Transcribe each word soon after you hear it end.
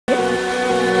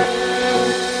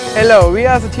Hello, we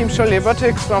are the team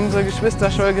Schollibotics from the Geschwister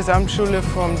Scholl Gesamtschule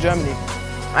from Germany.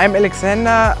 I'm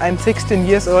Alexander, I'm 16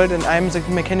 years old and I'm the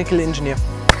mechanical engineer.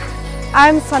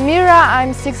 I'm Samira,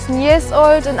 I'm 16 years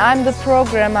old and I'm the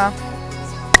programmer.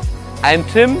 I'm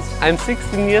Tim, I'm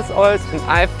 16 years old and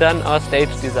I've done our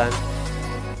stage design.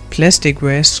 Plastic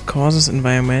waste causes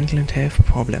environmental and health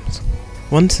problems.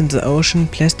 Once in the ocean,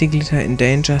 plastic litter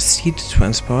endangers seed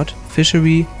transport,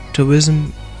 fishery,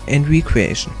 tourism and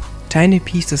recreation. Tiny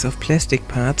pieces of plastic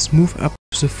parts move up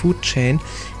the food chain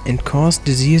and cause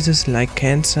diseases like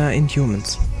cancer in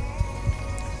humans.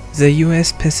 The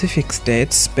US Pacific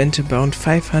states spend about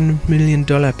 $500 million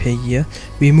per year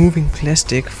removing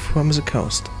plastic from the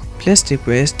coast. Plastic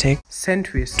waste takes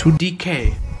centuries to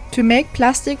decay. To make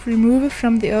plastic removal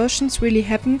from the oceans really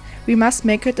happen, we must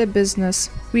make it a business.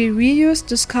 We reuse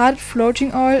discarded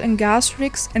floating oil and gas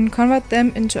rigs and convert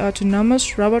them into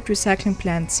autonomous robot recycling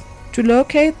plants. To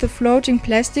locate the floating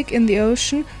plastic in the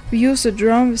ocean, we use a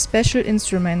drone with special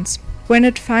instruments. When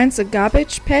it finds a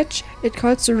garbage patch, it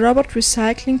calls the robot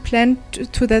recycling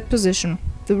plant to that position.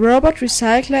 The robot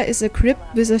recycler is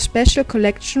equipped with a special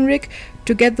collection rig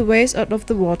to get the waste out of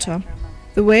the water.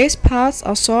 The waste parts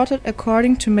are sorted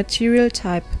according to material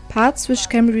type. Parts which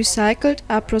can be recycled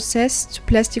are processed to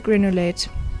plastic granulate.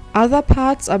 Other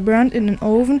parts are burned in an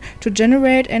oven to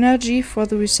generate energy for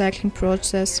the recycling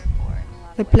process.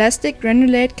 The plastic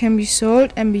granulate can be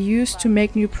sold and be used to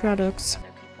make new products.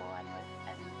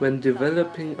 When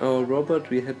developing our robot,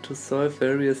 we had to solve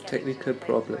various technical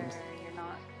problems.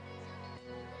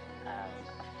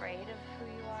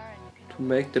 To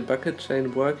make the bucket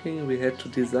chain working, we had to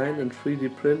design and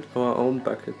 3D print our own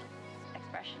bucket.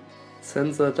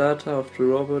 Sensor data of the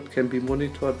robot can be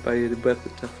monitored by a web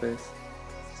interface.